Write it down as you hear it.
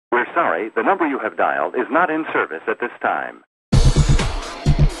We're sorry, the number you have dialed is not in service at this time.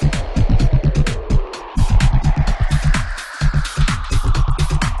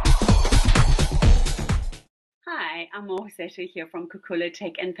 Hi, Amour Setter here from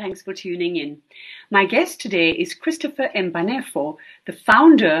Kukhula-Tech, and thanks for tuning in. My guest today is Christopher Mbanefo, the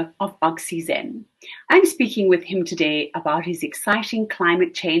founder of OXI-ZEN. I'm speaking with him today about his exciting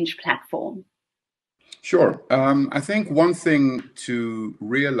climate change platform. Sure. I think one thing to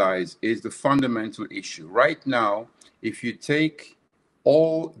realize is the fundamental issue. Right now, if you take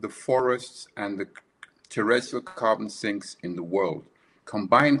all the forests and the terrestrial carbon sinks in the world,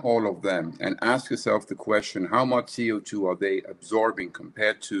 combine all of them and ask yourself the question, how much CO2 are they absorbing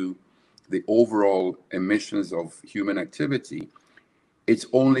compared to the overall emissions of human activity? It's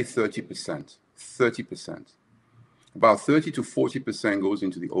only 30%. 30%. About 30 to 40% goes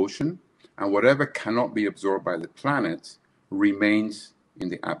into the ocean, and whatever cannot be absorbed by the planet remains in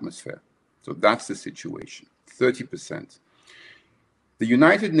the atmosphere. So that's the situation, 30%. The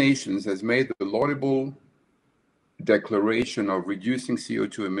United Nations has made the laudable declaration of reducing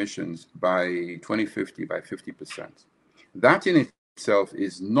CO2 emissions by 2050 by 50%. That in itself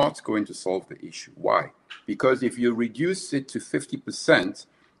is not going to solve the issue. Why? Because if you reduce it to 50%,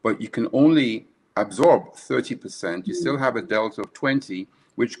 but you can only absorb 30%, you still have a delta of 20,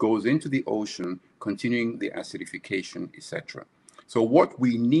 which goes into the ocean, continuing the acidification, etc. So what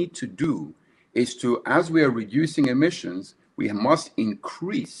we need to do is to, as we are reducing emissions, we must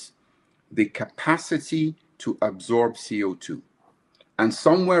increase the capacity to absorb CO2. And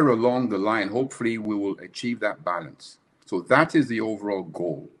somewhere along the line, hopefully we will achieve that balance. So that is the overall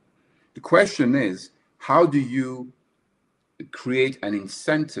goal. The question is, how do you create an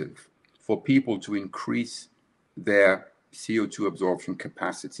incentive for people to increase their CO2 absorption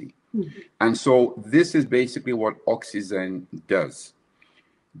capacity? And so this is basically what OXI-ZEN does.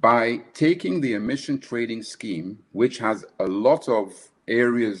 By taking the emission trading scheme, which has a lot of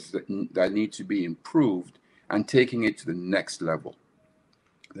areas that need to be improved, and taking it to the next level.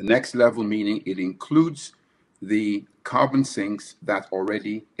 The next level meaning it includes the carbon sinks that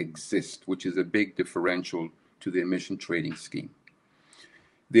already exist, which is a big differential to the emission trading scheme.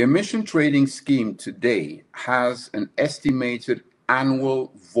 The emission trading scheme today has an estimated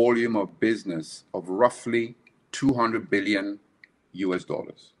annual volume of business of roughly 200 billion US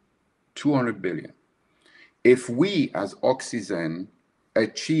dollars. 200 billion. If we as OXI-ZEN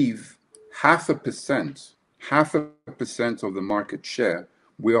achieve 0.5% of the market share,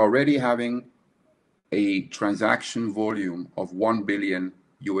 we're already having a transaction volume of 1 billion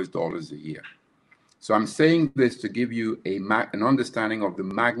US dollars a year. So I'm saying this to give you an understanding of the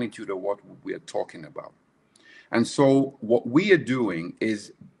magnitude of what we are talking about. And so what we are doing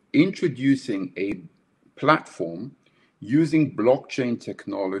is introducing a platform using blockchain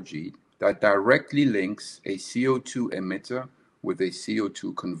technology that directly links a CO2 emitter with a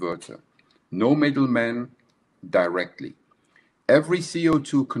CO2 converter. No middlemen, directly. Every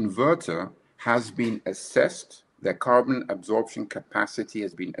CO2 converter has been assessed, their carbon absorption capacity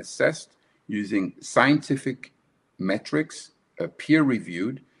has been assessed using scientific metrics,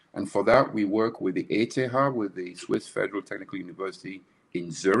 peer-reviewed, and for that we work with the ETH, with the Swiss Federal Technical University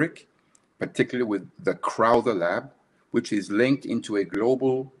in Zurich, particularly with the Crowther Lab, which is linked into a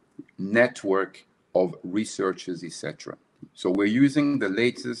global network of researchers, etc. So we're using the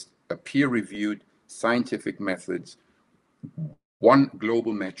latest peer-reviewed scientific methods, one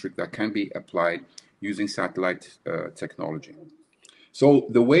global metric that can be applied using satellite technology. So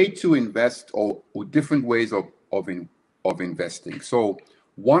the way to invest, or different ways of investing. So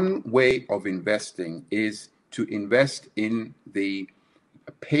one way of investing is to invest in the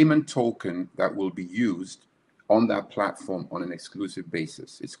payment token that will be used on that platform on an exclusive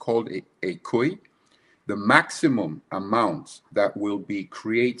basis. It's called a KUI. The maximum amount that will be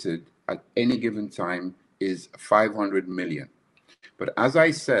created at any given time is 500 million. But as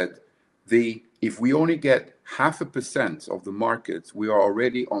I said, if we only get 0.5% of the market, we are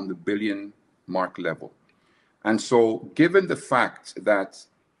already on the billion mark level. And so given the fact that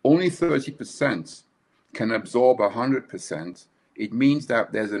only 30% can absorb 100%, it means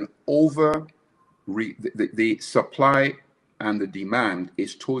that there's an the supply and the demand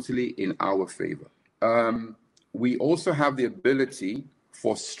is totally in our favor. We also have the ability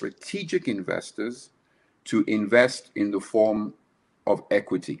for strategic investors to invest in the form of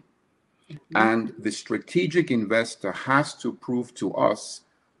equity. And the strategic investor has to prove to us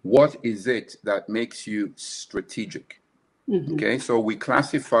what is it that makes you strategic. Okay, so we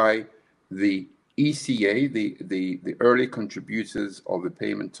classify the ECA, the early contributors of the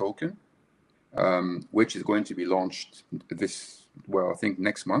payment token, which is going to be launched this well, I think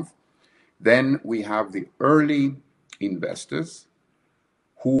next month. Then we have the early investors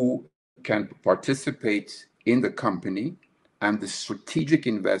who can participate in the company, and the strategic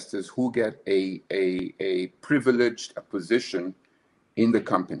investors who get a privileged position in the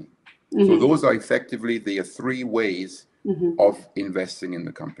company. So those are effectively the three ways of investing in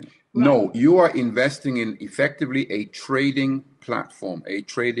the company. Right. No, you are investing in effectively a trading platform, a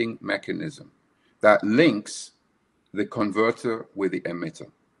trading mechanism that links the converter with the emitter.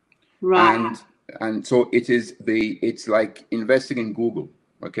 Right. And so it's like investing in Google,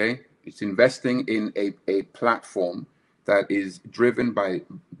 okay? It's investing in a platform that is driven by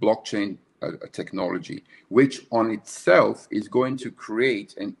blockchain technology, which on itself is going to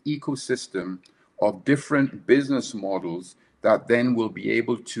create an ecosystem of different business models that then will be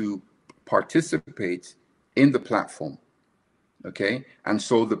able to participate in the platform. Okay, and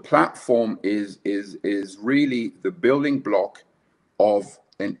so the platform is really the building block of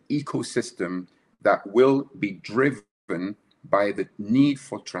an ecosystem that will be driven by the need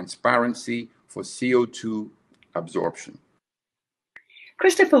for transparency for CO2 absorption.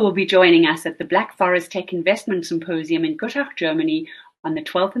 Christopher will be joining us at the Black Forest Tech Investment Symposium in Gutach, Germany on the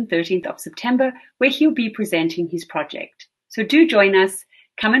 12th and 13th of September, where he'll be presenting his project. So do join us,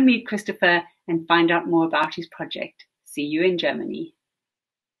 come and meet Christopher and find out more about his project. See you in Germany.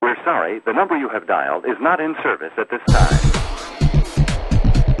 We're sorry, the number you have dialed is not in service at this time.